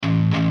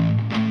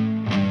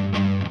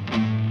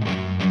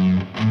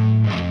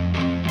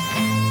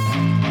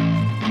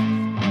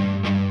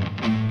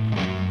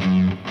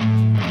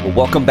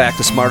Welcome back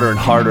to Smarter and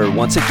Harder.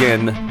 Once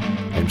again,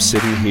 I'm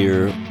sitting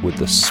here with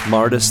the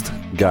smartest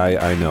guy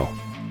I know.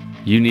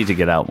 You need to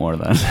get out more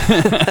then.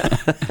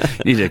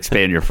 You need to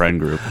expand your friend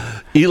group.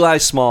 Eli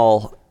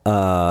Small,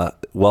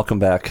 welcome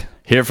back.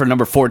 Here for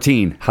number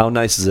 14. How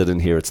nice is it in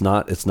here? It's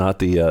not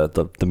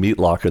the meat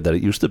locker that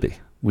it used to be.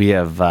 We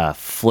have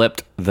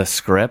flipped the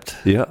script.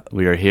 Yeah.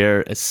 We are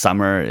here.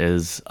 Summer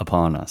is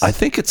upon us. I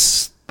think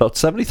it's about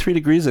 73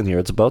 degrees in here.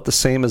 It's about the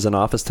same as an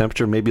office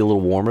temperature, maybe a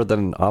little warmer than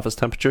an office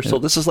temperature. So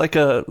this is like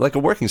a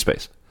working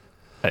space.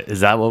 Is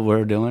that what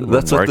we're doing?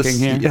 That's we're working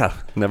here? Yeah.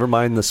 Never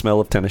mind the smell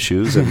of tennis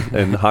shoes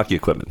and hockey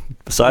equipment.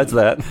 Besides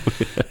that,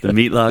 the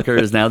meat locker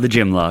is now the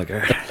gym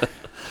locker.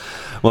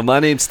 Well,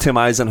 my name's Tim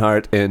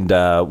Eisenhart,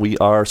 and we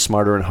are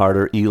Smarter and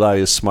Harder. Eli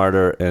is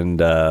smarter, and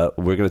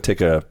we're going to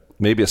take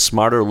maybe a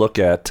smarter look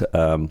at,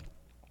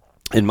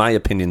 in my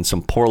opinion,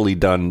 some poorly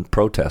done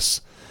protests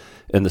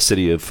in the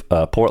city of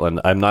Portland.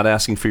 I'm not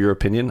asking for your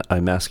opinion.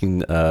 I'm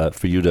asking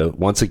for you to,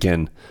 once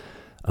again,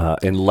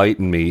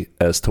 enlighten me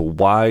as to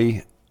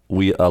why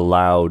we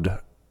allowed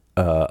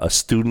a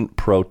student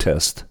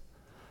protest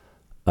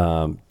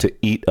to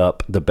eat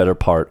up the better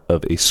part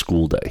of a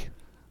school day.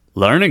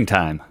 Learning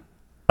time.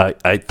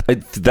 I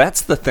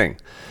that's the thing.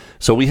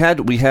 So we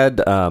had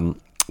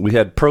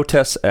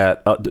protests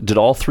at. Did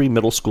all three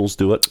middle schools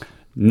do it?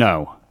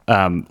 No,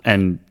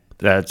 and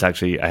that's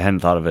actually I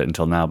hadn't thought of it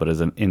until now. But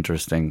as an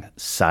interesting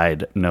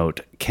side note,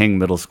 King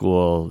Middle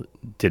School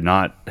did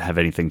not have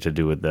anything to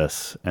do with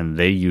this, and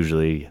they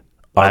usually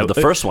are the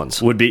first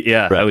ones. Would be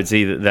Right. I would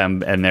see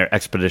them and their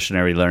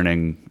expeditionary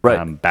learning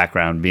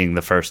background being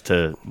the first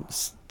to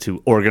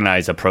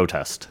organize a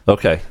protest.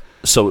 Okay.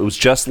 So it was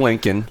just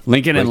Lincoln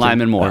and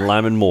Lyman Moore. And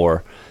Lyman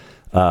Moore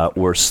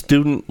were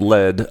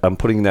student-led, I'm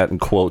putting that in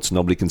quotes,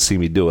 nobody can see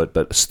me do it,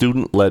 but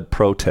student-led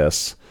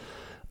protests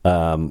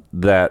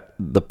that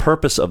the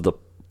purpose of the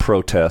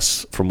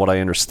protests, from what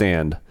I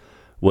understand,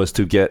 was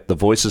to get the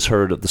voices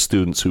heard of the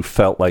students who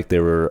felt like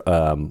they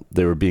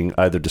were being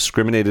either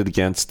discriminated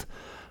against,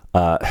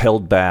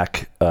 held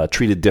back,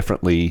 treated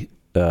differently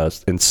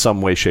in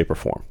some way, shape, or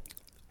form.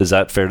 Is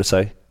that fair to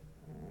say?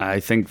 I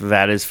think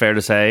that is fair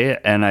to say,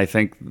 and I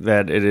think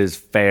that it is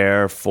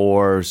fair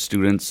for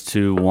students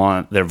to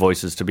want their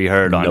voices to be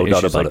heard on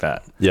issues like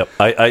that. Yep,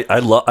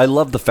 I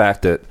love the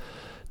fact that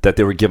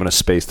they were given a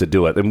space to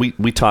do it, and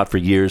we taught for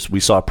years. We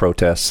saw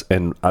protests,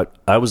 and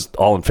I was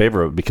all in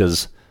favor of it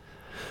because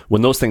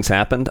when those things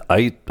happened,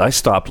 I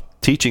stopped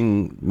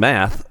teaching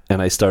math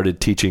and I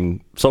started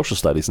teaching social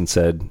studies and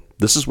said,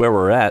 this is where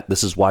we're at.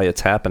 This is why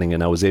it's happening,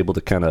 and I was able to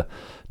kind of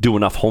do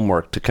enough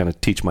homework to kind of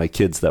teach my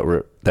kids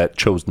that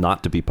chose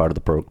not to be part of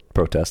the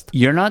protest.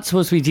 You're not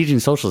supposed to be teaching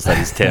social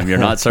studies, Tim. You're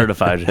not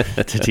certified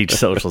to teach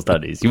social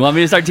studies. You want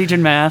me to start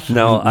teaching math?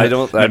 No, I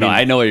don't.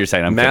 I know what you're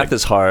saying. Math kidding.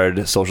 Is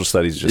hard. Social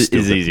studies is just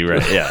stupid. Is easy,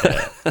 right?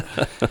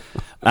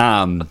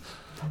 Yeah.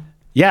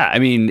 Yeah, I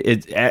mean,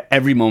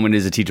 every moment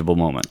is a teachable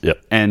moment.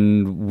 Yep.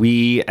 And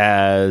we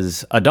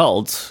as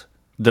adults,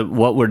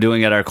 what we're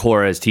doing at our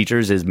core as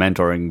teachers is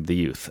mentoring the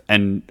youth.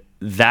 And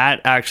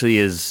that actually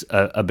is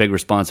a big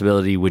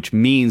responsibility, which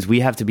means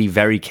we have to be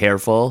very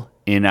careful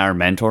in our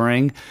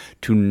mentoring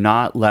to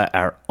not let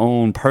our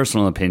own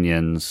personal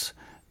opinions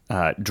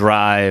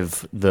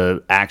drive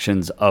the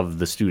actions of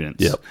the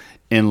students. Yep.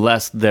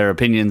 Unless they're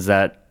opinions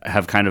that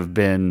have kind of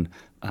been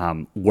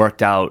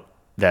worked out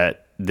that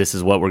this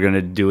is what we're going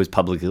to do as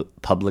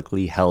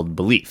publicly held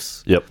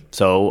beliefs. Yep.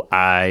 So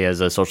I,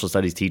 as a social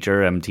studies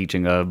teacher, am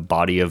teaching a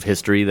body of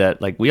history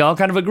that, like, we all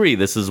kind of agree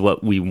this is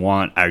what we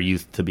want our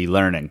youth to be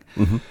learning.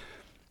 Mm-hmm.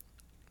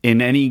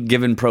 In any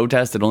given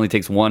protest, it only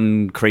takes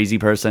one crazy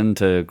person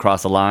to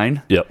cross a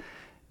line. Yep.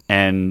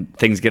 And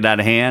things get out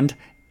of hand.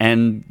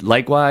 And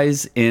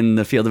likewise, in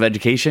the field of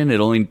education,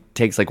 it only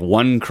takes like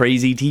one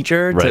crazy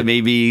teacher to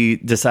maybe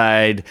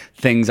decide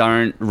things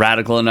aren't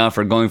radical enough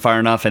or going far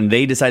enough, and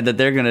they decide that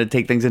they're going to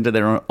take things into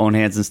their own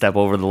hands and step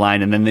over the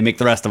line, and then they make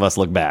the rest of us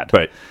look bad.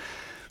 Right.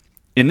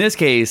 In this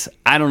case,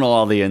 I don't know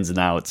all the ins and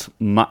outs.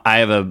 I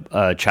have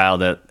a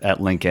child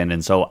at Lincoln,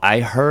 and so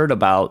I heard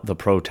about the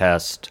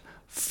protest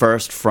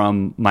first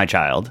from my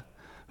child,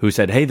 who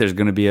said, hey, there's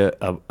going to be a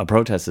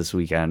protest this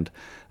weekend.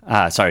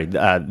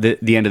 The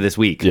end of this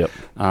week, yep.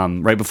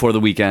 Right before the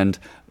weekend,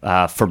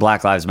 for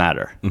Black Lives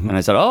Matter. Mm-hmm. And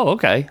I said, oh,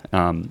 okay.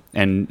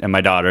 And my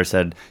daughter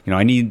said,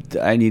 I need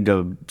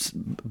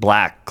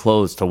black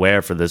clothes to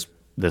wear for this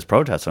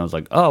protest. And I was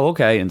like, oh,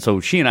 okay. And so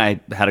she and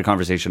I had a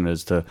conversation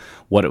as to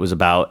what it was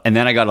about. And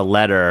then I got a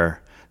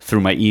letter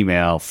through my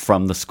email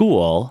from the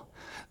school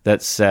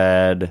that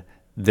said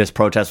this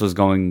protest was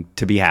going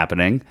to be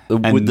happening.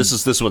 And this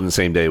was the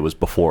same day. It was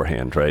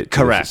beforehand, right?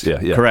 Correct.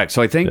 Correct.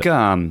 So I think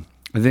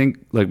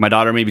like my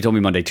daughter maybe told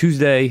me Monday,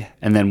 Tuesday,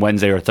 and then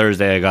Wednesday or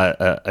Thursday I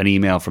got an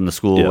email from the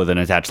school with an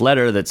attached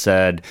letter that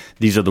said,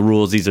 these are the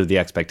rules, these are the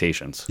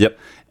expectations. Yep.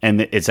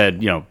 And it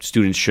said,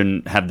 students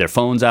shouldn't have their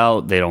phones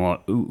out. They don't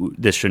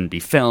want, this shouldn't be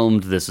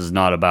filmed. This is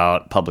not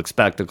about public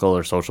spectacle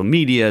or social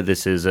media.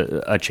 This is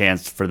a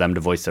chance for them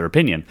to voice their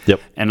opinion.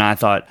 Yep. And I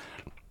thought,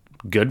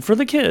 good for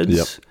the kids.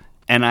 Yep.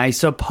 And I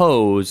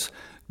suppose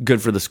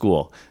good for the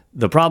school.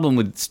 the problem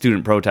with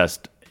student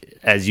protest,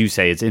 as you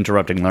say, it's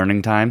interrupting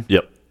learning time.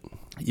 Yep.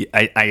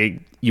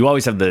 You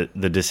always have the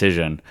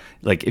decision,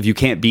 like, if you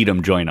can't beat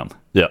them, join them.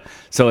 Yeah.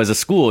 So as a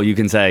school, you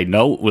can say,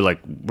 no,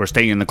 we're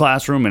staying in the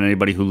classroom, and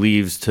anybody who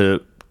leaves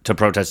to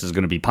protest is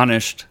going to be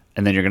punished,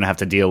 and then you're going to have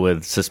to deal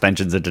with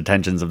suspensions and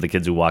detentions of the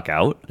kids who walk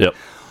out. Yep.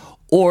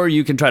 Or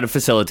you can try to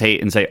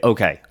facilitate and say,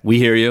 okay, we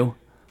hear you.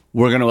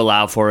 We're going to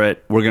allow for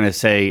it. We're going to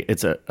say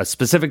it's a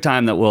specific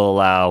time that we'll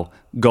allow.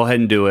 Go ahead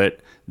and do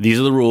it. These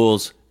are the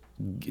rules.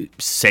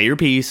 Say your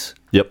piece.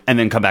 Yep. And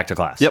then come back to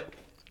class. Yep.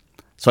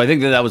 So I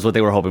think that was what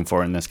they were hoping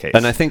for in this case.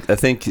 And I think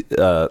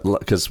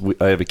because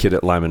I have a kid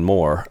at Lyman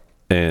Moore,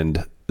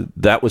 and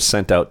that was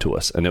sent out to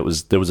us, and there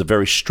was a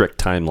very strict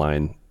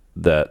timeline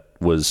that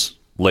was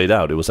laid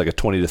out. It was like a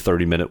 20 to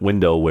 30 minute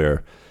window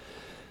where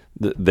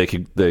they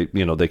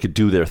could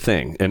do their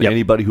thing, and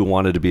anybody who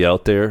wanted to be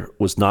out there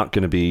was not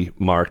going to be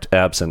marked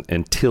absent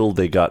until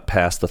they got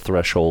past the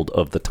threshold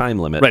of the time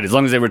limit. Right, as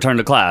long as they returned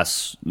to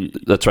class.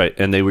 That's right,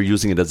 and they were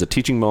using it as a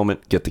teaching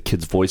moment, get the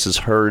kids' voices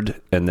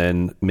heard, and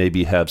then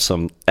maybe have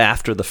some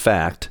after the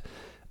fact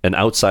and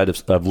outside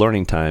of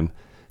learning time,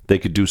 they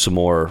could do some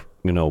more,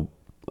 I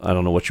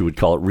don't know what you would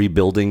call it,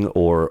 rebuilding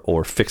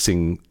or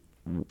fixing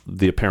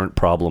the apparent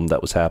problem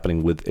that was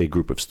happening with a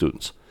group of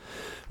students,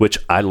 which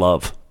I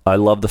love. I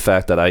love the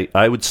fact that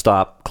I would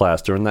stop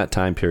class during that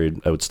time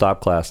period. I would stop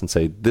class and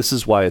say, this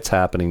is why it's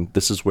happening.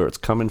 This is where it's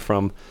coming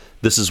from.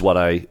 This is what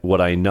I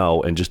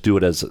know, and just do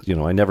it as,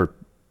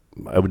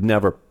 I would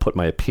never put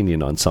my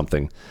opinion on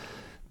something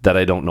that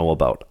I don't know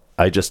about.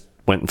 I just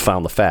went and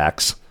found the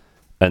facts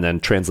and then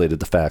translated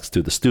the facts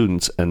to the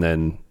students and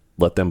then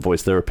let them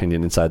voice their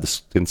opinion inside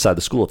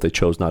the school if they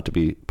chose not to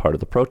be part of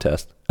the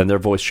protest. And their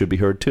voice should be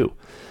heard too,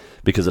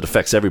 because it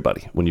affects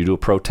everybody. When you do a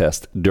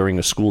protest during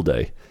a school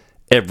day,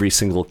 every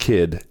single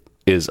kid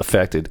is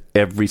affected.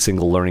 Every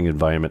single learning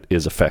environment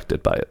is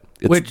affected by it.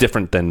 It's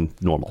different than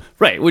normal.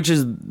 Right, which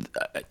is,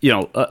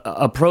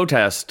 a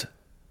protest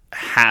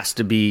has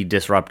to be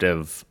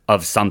disruptive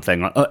of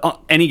something.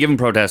 Any given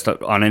protest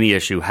on any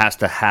issue has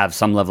to have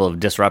some level of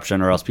disruption,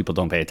 or else people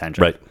don't pay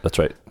attention. Right, that's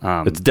right.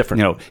 It's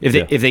different.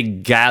 If they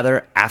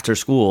gather after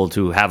school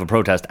to have a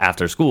protest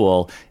after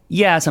school,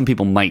 some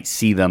people might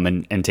see them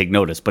and take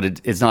notice, but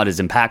it's not as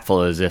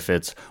impactful as if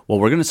it's, well,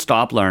 we're going to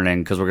stop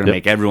learning because we're going to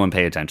make everyone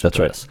pay attention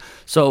to this.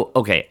 So,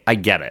 okay, I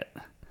get it.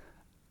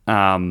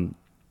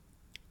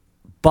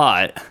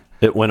 But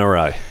it went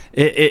awry.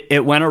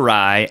 It went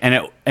awry,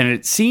 and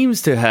it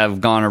seems to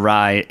have gone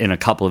awry in a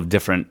couple of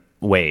different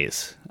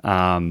ways.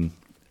 So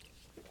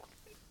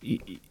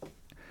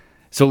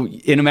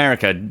in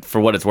America, for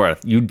what it's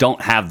worth, you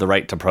don't have the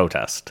right to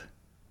protest.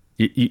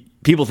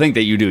 People think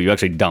that you do. You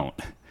actually don't.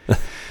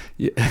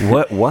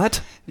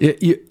 What?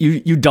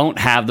 You don't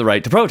have the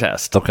right to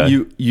protest.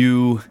 Okay.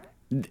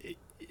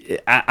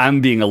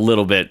 I'm being a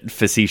little bit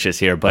facetious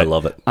here, but I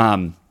love it.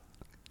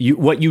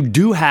 What you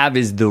do have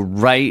is the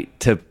right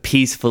to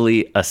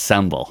peacefully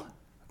assemble.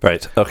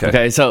 Right. Okay.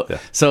 Okay.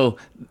 So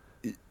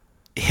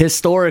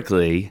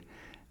historically,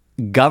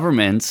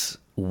 governments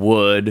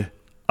would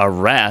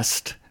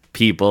arrest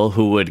people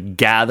who would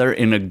gather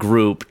in a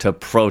group to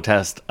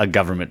protest a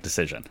government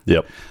decision.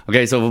 Yep.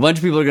 Okay. So if a bunch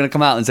of people are going to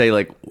come out and say,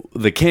 like,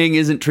 the king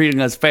isn't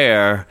treating us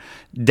fair,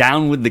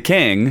 down with the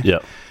king.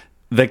 Yep.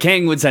 The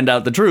king would send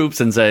out the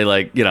troops and say,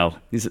 like,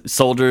 these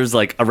soldiers,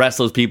 like, arrest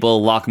those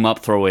people, lock them up,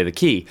 throw away the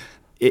key.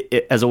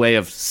 As a way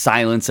of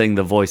silencing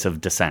the voice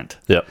of dissent.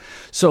 Yep.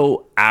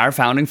 So our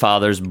founding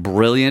fathers,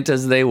 brilliant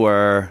as they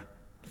were,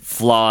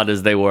 flawed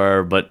as they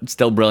were, but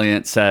still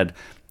brilliant, said,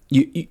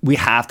 we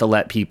have to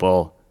let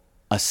people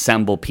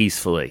assemble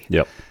peacefully.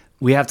 Yep.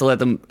 We have to let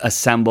them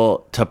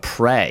assemble to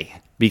pray,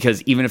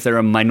 because even if they're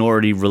a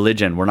minority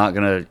religion, we're not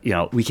going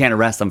to, we can't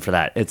arrest them for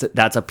that.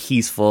 That's a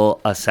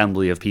peaceful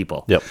assembly of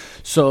people. Yep.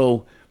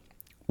 So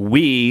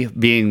we,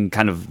 being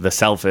kind of the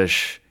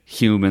selfish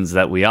humans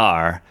that we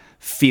are,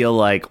 feel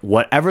like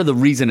whatever the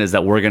reason is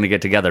that we're going to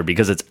get together,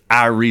 because it's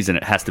our reason,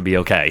 it has to be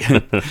okay.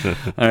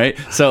 All right.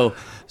 So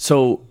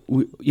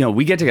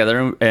we get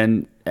together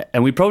and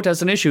we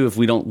protest an issue if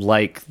we don't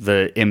like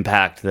the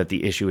impact that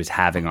the issue is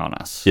having on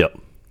us. Yep.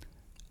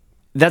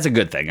 That's a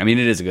good thing. I mean,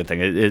 it is a good thing.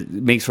 It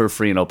makes for a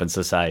free and open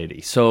society.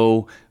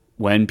 So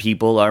when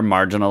people are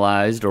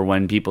marginalized, or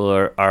when people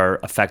are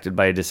affected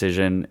by a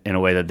decision in a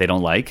way that they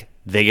don't like,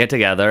 they get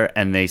together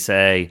and they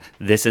say,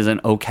 this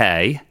isn't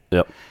okay.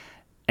 Yep.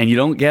 And you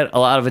don't get a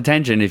lot of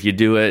attention if you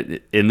do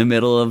it in the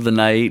middle of the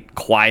night,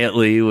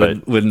 quietly,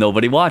 with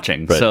nobody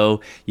watching. Right.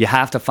 So you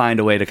have to find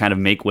a way to kind of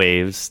make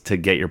waves to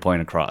get your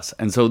point across.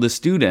 And so the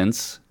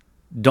students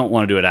don't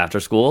want to do it after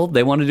school.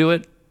 They want to do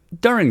it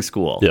during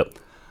school. Yep.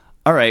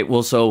 All right,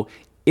 well, so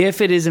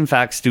if it is in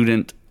fact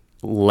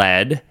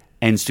student-led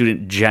and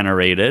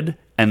student-generated,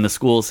 and the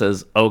school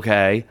says,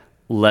 okay,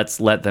 let's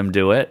let them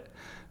do it,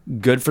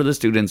 good for the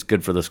students,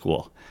 good for the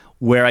school.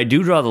 Where I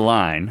do draw the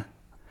line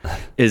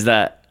is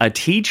that a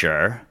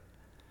teacher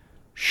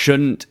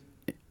shouldn't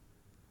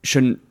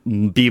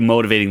be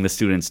motivating the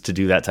students to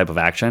do that type of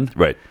action.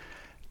 Right.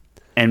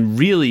 And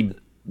really,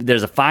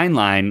 there's a fine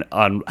line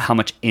on how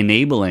much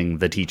enabling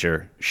the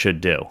teacher should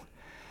do.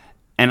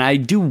 And I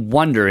do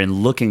wonder,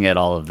 in looking at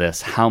all of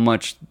this, how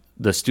much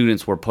the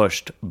students were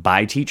pushed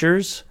by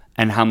teachers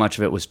and how much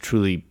of it was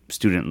truly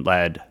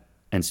student-led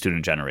and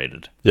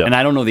student-generated. Yeah. And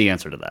I don't know the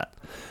answer to that.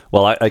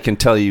 Well, I can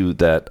tell you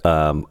that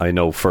I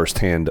know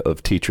firsthand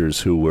of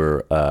teachers who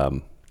were,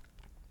 I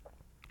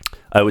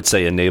would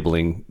say,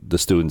 enabling the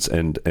students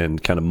and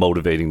kind of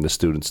motivating the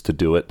students to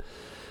do it,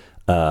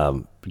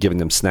 giving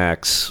them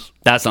snacks.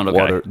 That's not okay.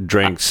 Water,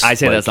 drinks. I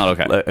say that's not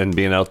okay. And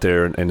being out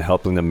there and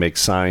helping them make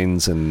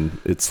signs, and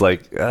it's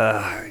like,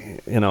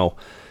 now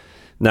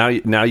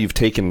you've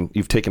taken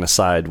a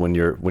side. When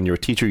you're a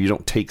teacher, you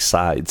don't take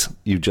sides.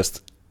 You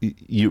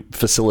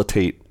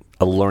facilitate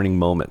a learning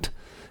moment,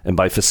 and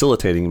by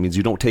facilitating, it means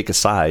you don't take a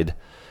side.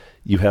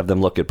 You have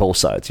them look at both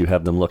sides. You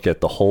have them look at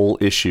the whole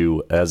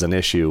issue as an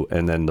issue,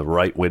 and then the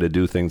right way to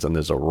do things, and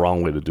there's a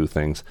wrong way to do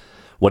things.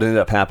 What ended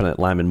up happening at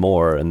Lyman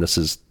Moore, and this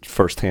is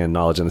firsthand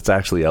knowledge, and it's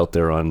actually out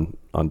there on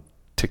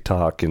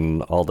TikTok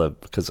and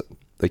because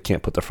they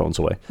can't put their phones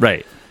away.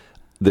 Right.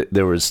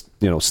 There was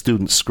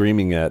students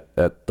screaming at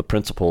the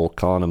principal,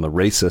 calling him a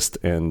racist,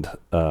 and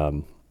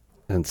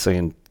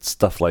saying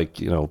stuff like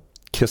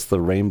kiss the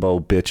rainbow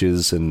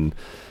bitches, and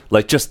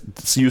like just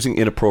using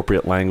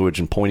inappropriate language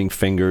and pointing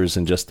fingers,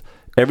 and just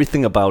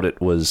everything about it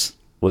was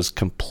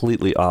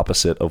completely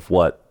opposite of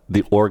what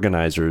the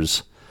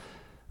organizers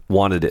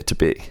wanted it to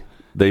be.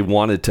 They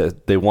wanted to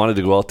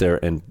go out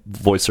there and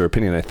voice their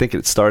opinion. I think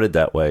it started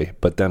that way,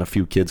 but then a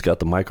few kids got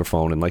the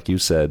microphone, and like you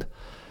said,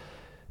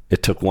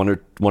 it took one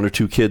or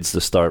two kids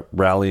to start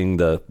rallying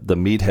the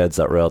meatheads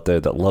that were out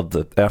there that loved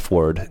the F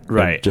word,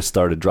 right? And just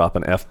started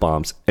dropping F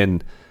bombs.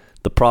 And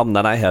the problem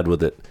that I had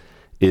with it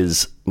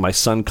is my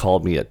son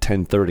called me at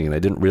 10:30, and I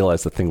didn't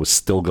realize the thing was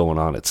still going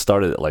on. It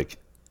started at like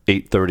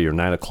 8:30 or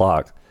 9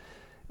 o'clock.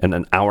 And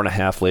an hour and a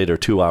half later,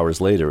 2 hours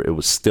later, it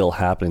was still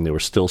happening. They were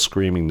still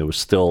screaming. There was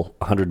still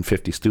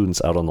 150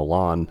 students out on the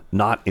lawn,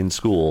 not in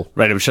school.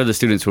 Right. I'm sure the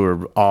students who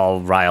were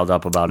all riled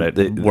up about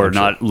it were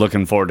not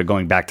looking forward to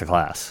going back to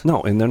class.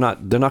 No, and they're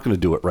not going to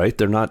do it right.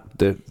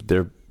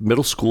 They're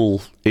middle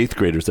school 8th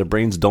graders. Their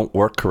brains don't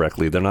work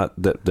correctly. They're not.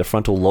 Their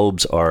frontal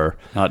lobes are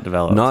not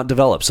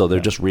developed. So they're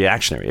just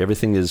reactionary.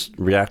 Everything is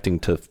reacting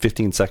to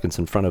 15 seconds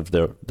in front of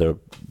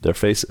their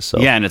faces.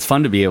 So yeah, and it's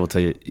fun to be able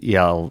to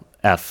yell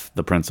F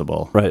the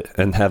principal. Right,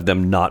 and have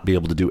them not be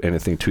able to do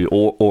anything to you,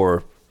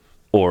 or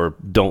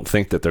don't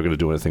think that they're going to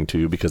do anything to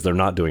you because they're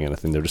not doing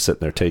anything. They're just sitting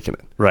there taking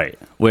it. Right,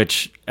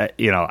 which,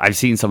 I've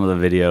seen some of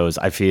the videos.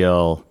 I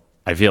feel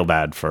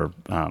bad for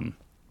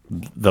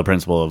the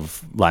principal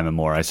of Lyman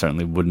Moore. I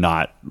certainly would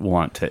not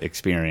want to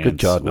experience Good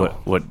God, no.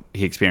 what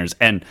he experienced.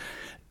 And,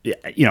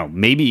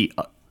 maybe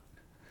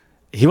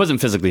he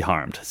wasn't physically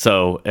harmed.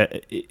 So,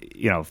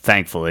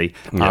 thankfully.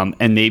 Yeah.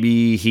 And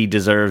maybe he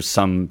deserves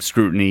some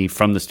scrutiny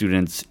from the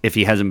students if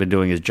he hasn't been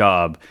doing his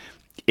job.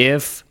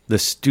 If the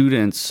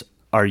students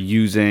are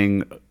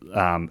using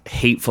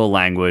hateful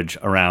language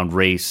around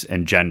race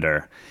and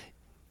gender,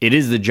 it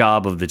is the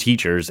job of the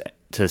teachers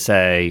to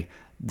say,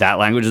 that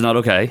language is not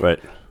okay. Right.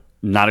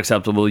 Not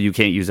acceptable. You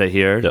can't use that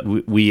here.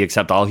 Yep. We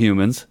accept all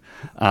humans.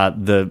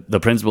 The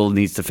principal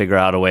needs to figure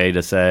out a way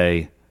to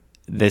say,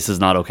 this is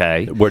not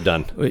okay. We're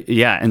done.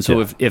 Yeah, and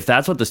so if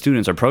that's what the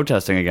students are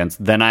protesting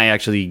against, then I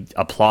actually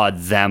applaud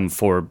them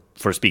for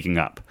speaking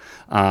up.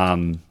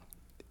 In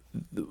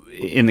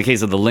the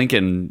case of the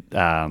Lincoln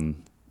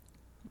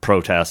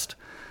protest,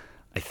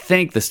 I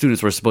think the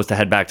students were supposed to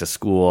head back to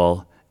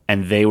school,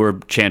 and they were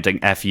chanting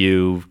 "F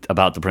you"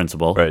 about the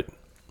principal. Right.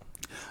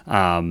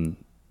 And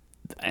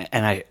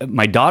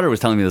my daughter was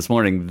telling me this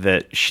morning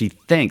that she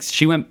thinks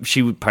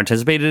she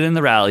participated in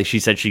the rally. She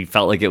said she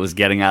felt like it was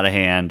getting out of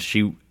hand.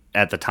 She,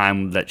 at the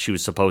time that she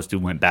was supposed to,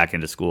 went back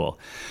into school.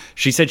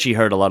 She said she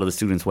heard a lot of the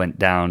students went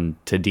down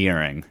to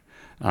Deering.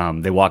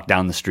 They walked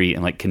down the street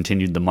and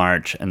continued the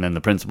march, and then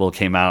the principal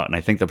came out, and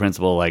I think the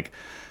principal,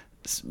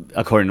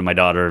 according to my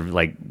daughter,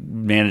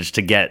 managed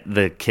to get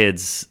the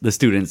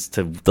students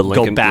to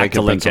go back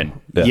to Lincoln.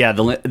 Yeah,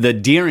 the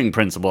Deering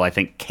principal, I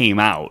think, came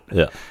out.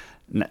 Yeah.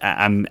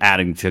 I'm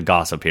adding to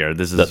gossip here.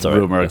 This is That's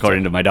rumor, right.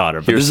 According to my daughter.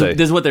 But this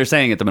is what they're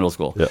saying at the middle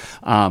school. Yeah.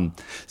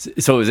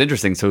 So it was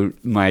interesting. So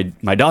my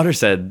daughter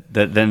said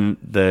that then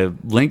the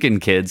Lincoln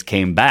kids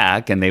came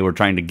back and they were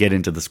trying to get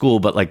into the school,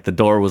 but the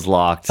door was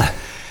locked.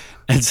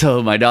 And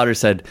so my daughter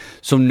said,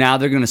 so now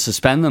they're going to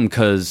suspend them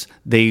because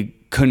they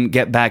couldn't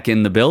get back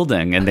in the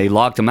building and they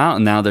locked them out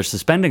and now they're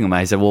suspending them.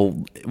 I said,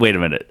 well, wait a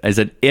minute. I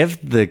said,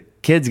 if the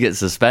kids get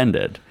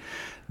suspended,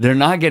 they're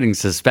not getting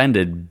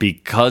suspended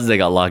because they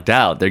got locked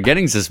out. They're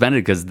getting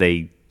suspended because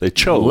they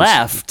chose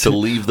left to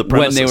leave the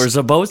premises when they were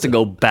supposed to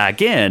go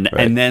back in,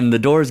 right. And then the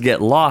doors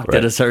get locked right.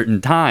 At a certain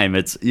time.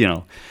 It's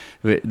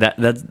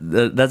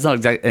that's not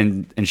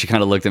exactly. And she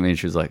kind of looked at me and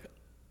she was like,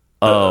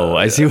 "Oh,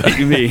 I see what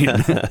you mean."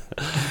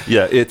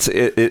 Yeah,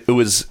 it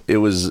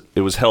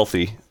was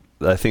healthy.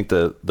 I think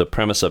the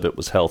premise of it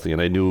was healthy,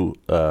 and I knew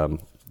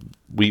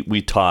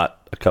we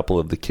taught a couple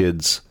of the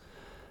kids'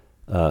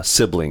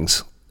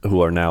 siblings who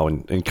are now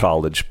in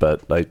college,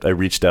 but I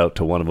reached out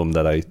to one of them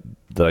that I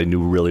that I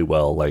knew really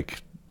well.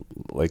 Like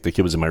the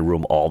kid was in my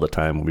room all the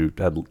time. We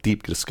had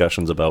deep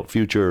discussions about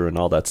future and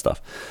all that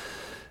stuff.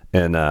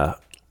 And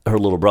her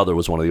little brother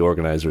was one of the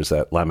organizers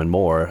at Lyman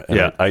Moore.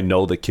 And I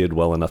know the kid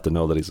well enough to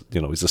know that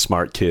he's a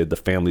smart kid. The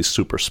family's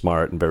super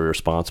smart and very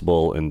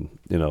responsible. And,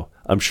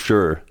 I'm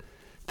sure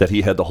that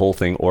he had the whole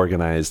thing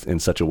organized in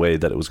such a way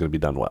that it was going to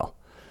be done well.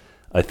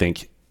 I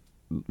think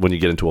when you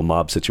get into a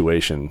mob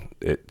situation,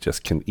 it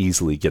just can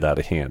easily get out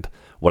of hand.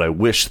 What I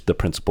wish the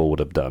principal would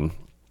have done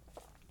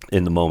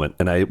in the moment,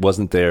 and I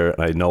wasn't there,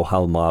 and I know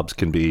how mobs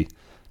can be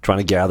trying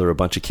to gather a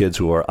bunch of kids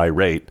who are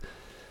irate.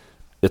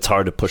 It's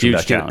hard to push them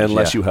back in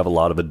unless you have a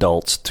lot of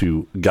adults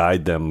to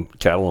guide them,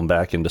 cattle them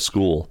back into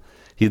school.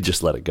 He'd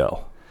just let it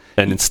go.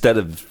 And instead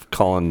of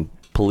calling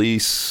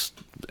police,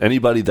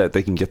 anybody that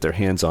they can get their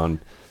hands on,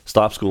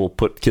 stop school,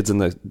 put kids in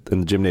the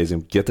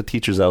gymnasium, get the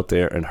teachers out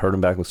there and herd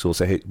them back in school,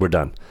 say, hey, we're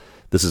done.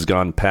 This has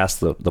gone past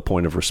the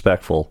point of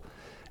respectful.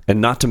 And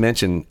not to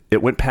mention,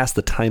 it went past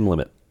the time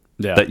limit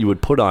that you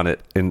would put on it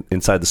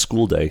inside the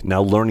school day.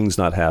 Now learning's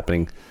not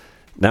happening.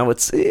 Now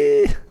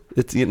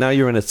now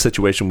you're in a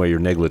situation where you're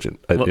negligent,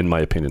 in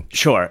my opinion.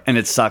 Sure, and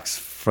it sucks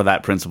for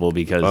that principal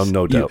because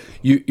no doubt.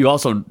 You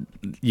also,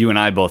 you and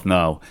I both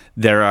know,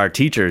 there are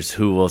teachers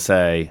who will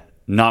say,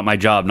 not my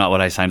job, not what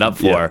I signed up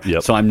for.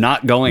 So I'm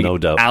not going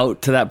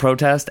out to that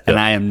protest, and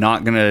I am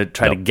not going to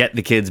try to get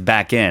the kids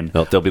back in.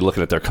 No, they'll be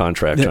looking at their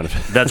contract.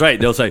 That's right.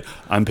 They'll say,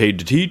 I'm paid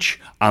to teach.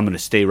 I'm going to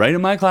stay right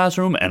in my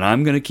classroom, and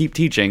I'm going to keep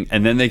teaching.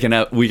 And then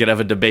we can have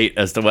a debate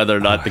as to whether or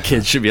not the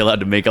kids should be allowed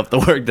to make up the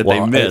work that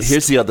they missed.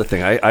 Here's the other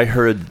thing. I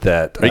heard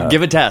that...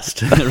 give a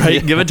test.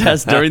 Right? Give a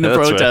test during the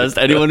protest.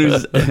 Right. Anyone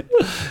who's...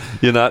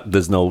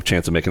 There's no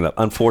chance of making it up.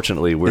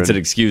 Unfortunately, it's an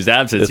excused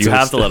absence. You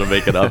have to let them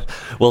make it up.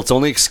 Well, it's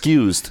only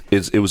excused.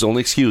 It was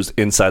only excused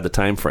inside the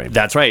time frame.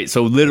 That's right.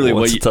 So literally,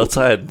 it's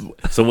outside.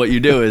 So what you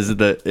do is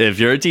that if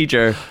you're a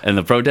teacher and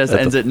the protest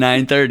ends at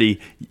 9:30,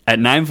 at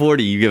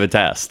 9:40 you give a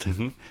test.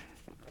 Mm-hmm.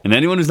 And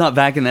anyone who's not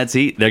back in that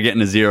seat, they're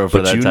getting a 0 for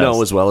that test. But you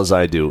know as well as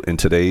I do, in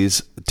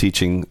today's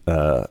teaching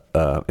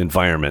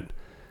environment,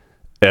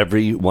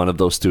 every one of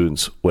those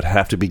students would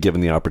have to be given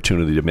the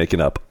opportunity to make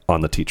it up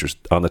on the teacher's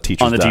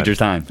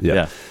time.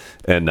 Yeah.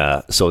 And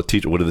so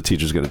what are the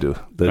teachers going to do?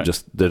 They're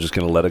just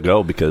going to let it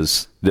go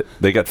because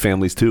they got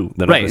families too.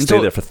 They're not going to stay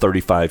there for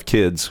 35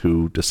 kids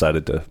who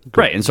decided to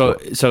go. Right. And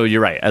so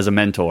you're right. As a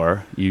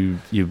mentor, you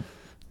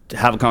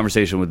have a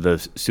conversation with the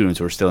students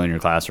who are still in your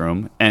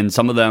classroom, and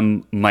some of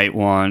them might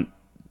want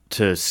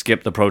to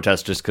skip the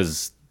protest just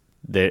because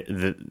they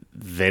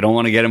don't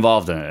want to get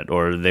involved in it,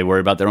 or they worry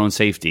about their own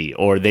safety,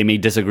 or they may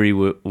disagree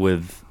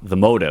with the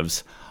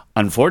motives.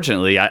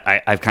 Unfortunately,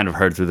 I've kind of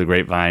heard through the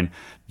grapevine,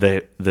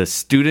 the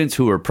students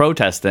who were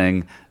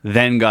protesting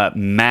then got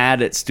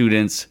mad at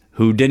students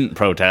who didn't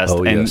protest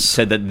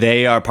said that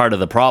they are part of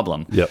the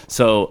problem. Yep.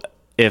 So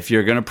if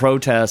you're going to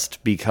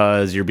protest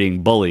because you're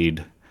being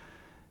bullied,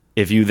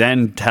 if you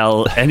then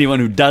tell anyone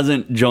who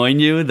doesn't join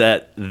you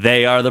that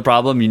they are the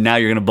problem, now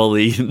you're going to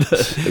bully.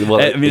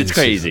 It's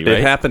crazy, right?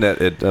 It happened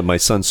at my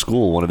son's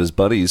school. One of his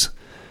buddies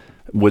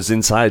was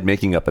inside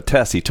making up a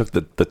test. He took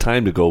the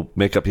time to go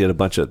make up. He had a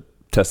bunch of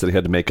tests that he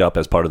had to make up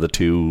as part of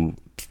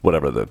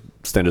the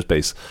standards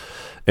base.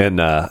 And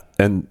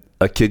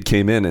a kid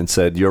came in and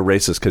said, "You're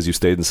racist because you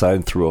stayed inside,"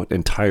 and threw an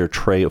entire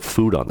tray of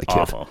food on the kid.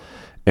 Awful.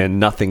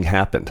 And nothing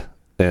happened.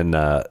 And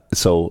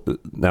so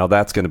now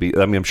that's going to be,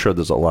 I'm sure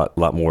there's a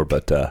lot more,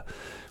 but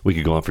we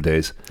could go on for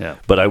days. Yeah.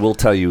 But I will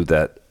tell you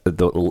that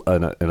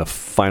in a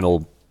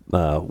final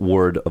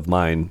word of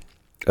mine,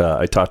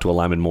 I talked to a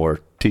Lyman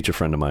Moore teacher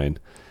friend of mine,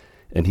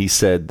 and he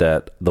said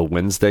that the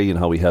Wednesday,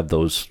 how we have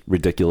those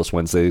ridiculous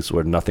Wednesdays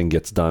where nothing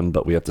gets done,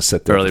 but we have to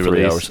sit there for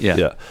 3 hours.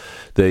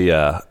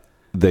 Yeah.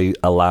 They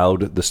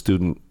allowed the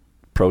student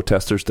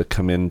protesters to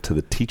come into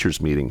the teachers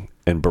meeting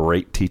and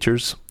berate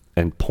teachers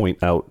and point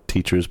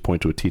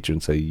to a teacher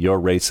and say, "You're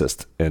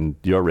racist, and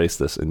you're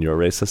racist, and you're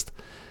racist."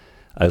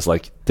 I was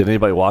like, "Did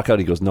anybody walk out?"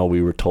 He goes, "No,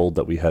 we were told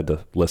that we had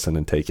to listen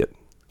and take it."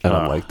 And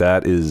I'm like,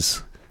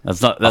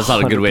 that's not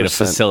a good way to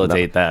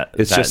facilitate that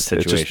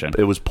situation.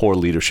 It was poor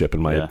leadership,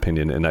 in my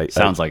opinion. And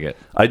sounds like it.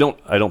 I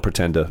don't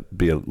pretend to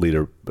be a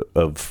leader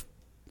of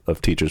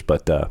teachers,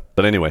 but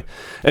anyway,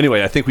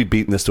 I think we've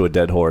beaten this to a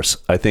dead horse.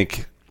 I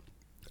think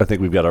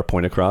we've got our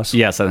point across.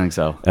 Yes, I think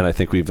so. And I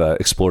think we've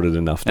explored it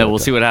enough. And we'll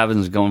see what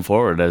happens going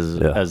forward as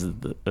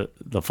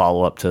the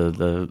follow-up to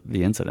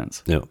the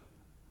incidents. Yeah.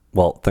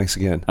 Well, thanks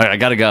again. All right, I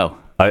got to go.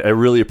 I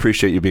really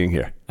appreciate you being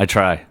here. I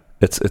try.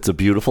 It's a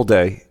beautiful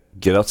day.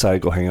 Get outside,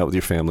 go hang out with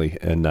your family.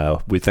 And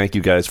we thank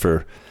you guys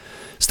for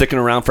sticking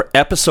around for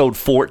episode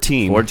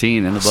 14. 14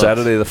 in the books.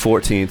 Saturday the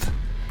 14th.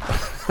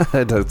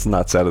 It's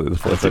not Saturday the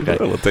 14th. Okay.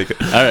 We'll take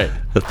it. All right.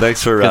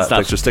 Thanks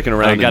for sticking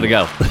around. I got to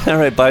go. All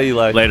right. Bye,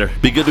 Eli. Later.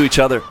 Be good to each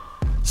other.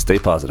 Stay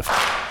positive.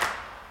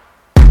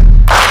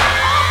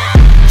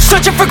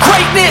 Searching for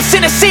greatness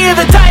in a sea of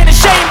the dying and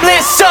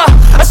shameless.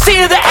 A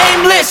sea of the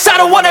aimless. I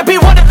don't wanna be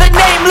one of the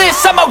nameless.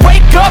 I'ma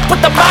wake up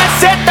with the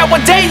mindset that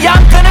one day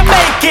I'm gonna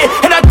make it.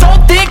 And I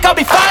don't think I'll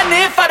be fine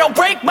if I don't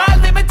break my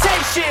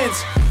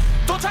limitations.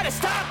 Don't try to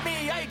stop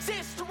me, I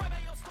exist.